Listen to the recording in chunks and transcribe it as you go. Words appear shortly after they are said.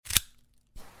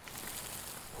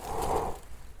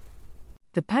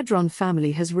The Padron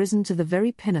family has risen to the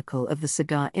very pinnacle of the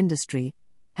cigar industry,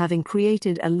 having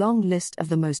created a long list of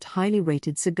the most highly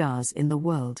rated cigars in the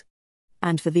world.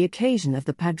 And for the occasion of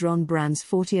the Padron brand's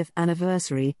 40th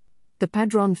anniversary, the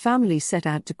Padron family set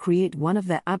out to create one of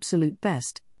their absolute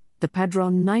best, the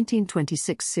Padron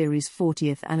 1926 Series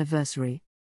 40th anniversary.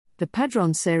 The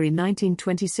Padron Series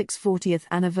 1926 40th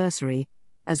anniversary,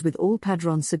 as with all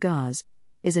Padron cigars,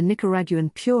 is a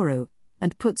Nicaraguan puro,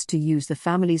 and puts to use the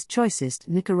family's choicest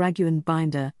Nicaraguan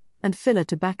binder and filler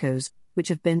tobaccos, which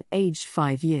have been aged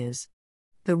 5 years.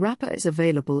 The wrapper is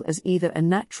available as either a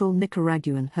natural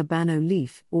Nicaraguan Habano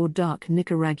leaf or dark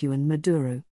Nicaraguan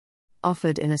Maduro.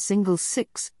 Offered in a single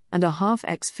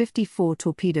 6.5x 54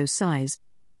 torpedo size,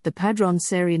 the Padron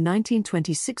Series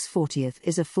 1926 40th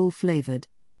is a full-flavored,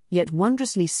 yet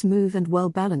wondrously smooth and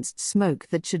well-balanced smoke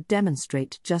that should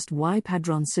demonstrate just why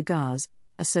Padron cigars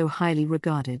are so highly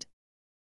regarded.